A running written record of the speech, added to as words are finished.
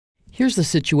Here's the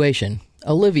situation.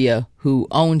 Olivia, who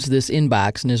owns this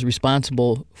inbox and is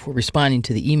responsible for responding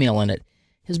to the email in it,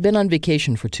 has been on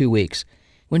vacation for 2 weeks.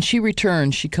 When she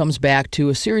returns, she comes back to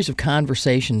a series of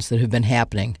conversations that have been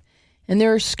happening, and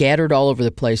they're scattered all over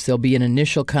the place. There'll be an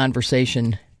initial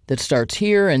conversation that starts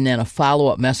here and then a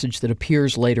follow-up message that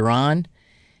appears later on.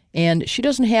 And she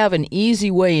doesn't have an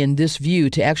easy way in this view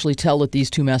to actually tell that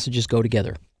these two messages go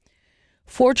together.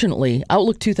 Fortunately,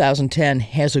 Outlook 2010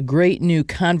 has a great new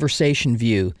conversation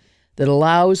view that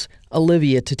allows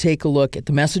Olivia to take a look at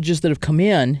the messages that have come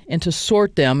in and to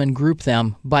sort them and group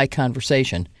them by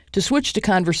conversation. To switch to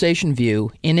conversation view,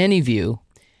 in any view,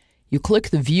 you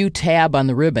click the View tab on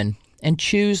the ribbon and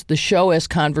choose the Show as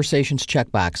Conversations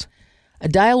checkbox. A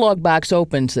dialog box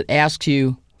opens that asks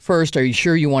you, first, are you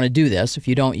sure you want to do this? If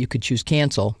you don't, you could choose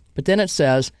Cancel. But then it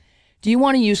says, do you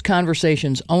want to use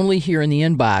conversations only here in the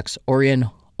inbox or in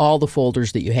all the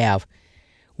folders that you have?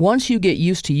 Once you get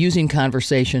used to using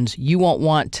conversations, you won't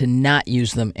want to not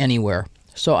use them anywhere.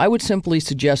 So I would simply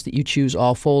suggest that you choose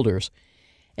all folders.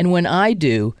 And when I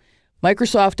do,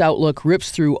 Microsoft Outlook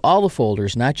rips through all the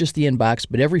folders, not just the inbox,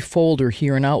 but every folder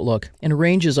here in Outlook, and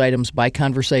arranges items by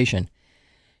conversation.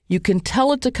 You can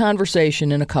tell it's a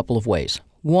conversation in a couple of ways.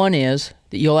 One is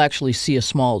that you'll actually see a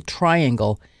small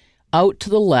triangle out to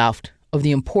the left of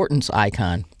the importance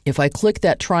icon. If I click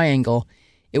that triangle,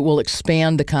 it will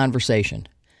expand the conversation.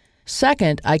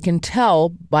 Second, I can tell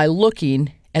by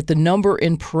looking at the number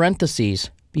in parentheses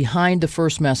behind the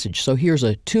first message. So here's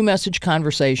a 2-message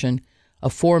conversation, a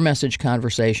 4-message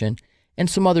conversation, and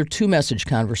some other 2-message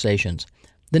conversations.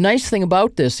 The nice thing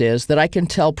about this is that I can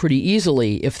tell pretty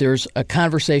easily if there's a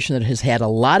conversation that has had a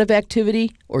lot of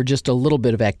activity or just a little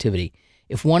bit of activity.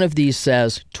 If one of these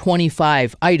says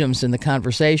 25 items in the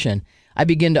conversation, I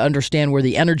begin to understand where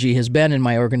the energy has been in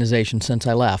my organization since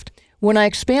I left. When I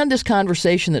expand this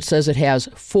conversation that says it has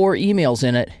 4 emails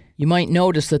in it, you might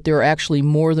notice that there are actually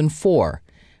more than 4.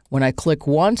 When I click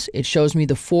once, it shows me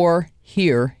the 4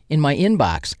 here in my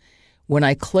inbox. When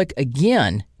I click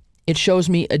again, it shows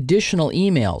me additional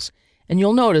emails. And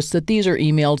you'll notice that these are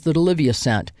emails that Olivia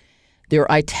sent. They're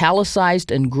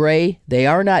italicized and gray. They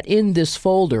are not in this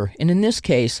folder. And in this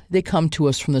case, they come to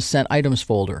us from the Sent Items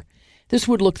folder. This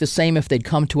would look the same if they'd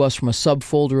come to us from a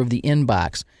subfolder of the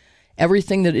inbox.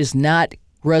 Everything that is not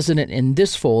resident in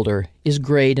this folder is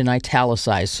grayed and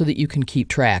italicized so that you can keep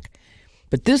track.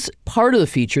 But this part of the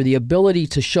feature, the ability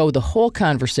to show the whole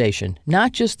conversation,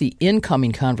 not just the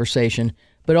incoming conversation,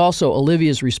 but also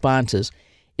Olivia's responses,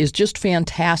 is just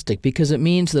fantastic because it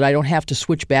means that I don't have to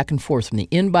switch back and forth from the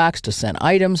inbox to Sent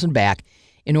Items and back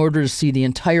in order to see the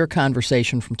entire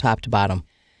conversation from top to bottom.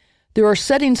 There are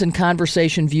settings in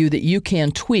Conversation View that you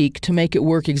can tweak to make it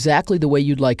work exactly the way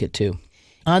you'd like it to.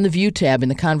 On the View tab in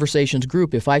the Conversations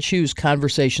group, if I choose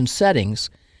Conversation Settings,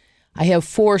 I have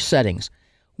 4 settings.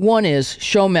 One is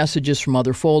Show Messages from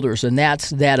Other Folders, and that's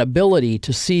that ability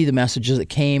to see the messages that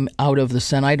came out of the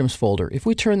Sent Items folder. If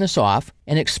we turn this off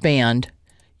and expand,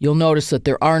 you'll notice that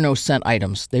there are no sent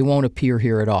items. They won't appear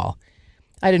here at all.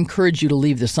 I'd encourage you to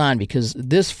leave this on because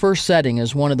this first setting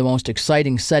is one of the most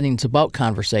exciting settings about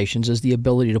conversations, is the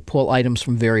ability to pull items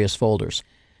from various folders.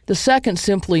 The second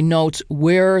simply notes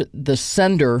where the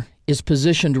sender is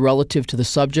positioned relative to the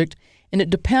subject, and it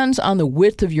depends on the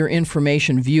width of your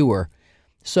information viewer.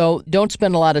 So don't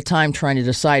spend a lot of time trying to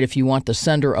decide if you want the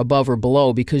sender above or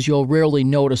below because you'll rarely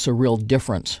notice a real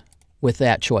difference with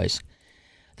that choice.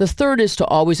 The third is to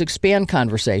always expand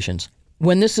conversations.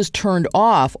 When this is turned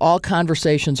off, all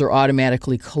conversations are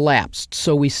automatically collapsed.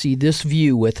 So we see this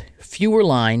view with fewer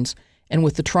lines and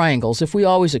with the triangles. If we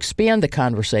always expand the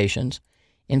conversations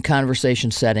in conversation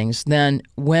settings, then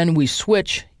when we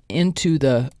switch into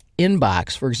the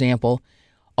inbox, for example,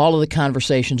 all of the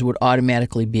conversations would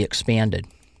automatically be expanded.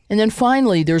 And then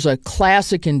finally, there's a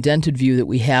classic indented view that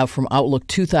we have from Outlook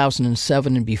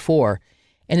 2007 and before.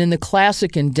 And in the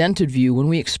classic indented view, when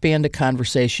we expand a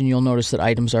conversation, you'll notice that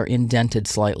items are indented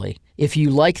slightly. If you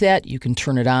like that, you can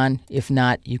turn it on. If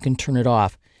not, you can turn it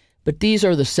off. But these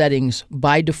are the settings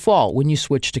by default when you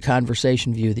switch to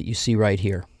conversation view that you see right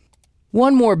here.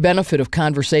 One more benefit of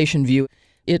conversation view,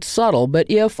 it's subtle, but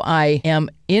if I am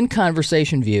in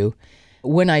conversation view,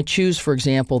 when I choose, for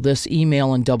example, this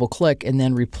email and double-click and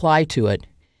then reply to it,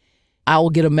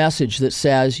 I'll get a message that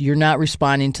says, you're not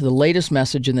responding to the latest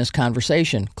message in this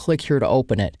conversation. Click here to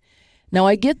open it. Now,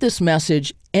 I get this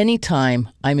message anytime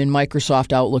I'm in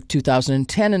Microsoft Outlook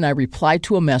 2010 and I reply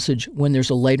to a message when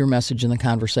there's a later message in the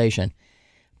conversation.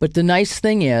 But the nice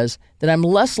thing is that I'm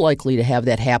less likely to have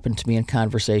that happen to me in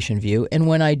conversation view, and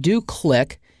when I do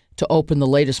click to open the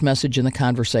latest message in the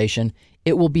conversation,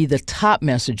 it will be the top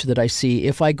message that I see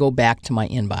if I go back to my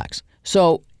inbox.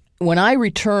 So when I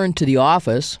return to the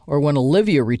office, or when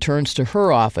Olivia returns to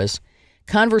her office,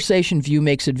 Conversation View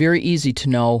makes it very easy to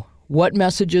know what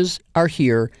messages are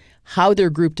here, how they're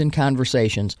grouped in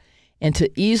conversations, and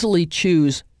to easily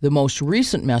choose the most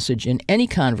recent message in any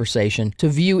conversation to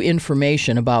view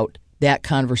information about that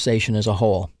conversation as a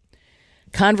whole.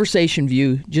 Conversation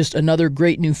View, just another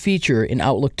great new feature in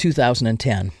Outlook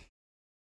 2010.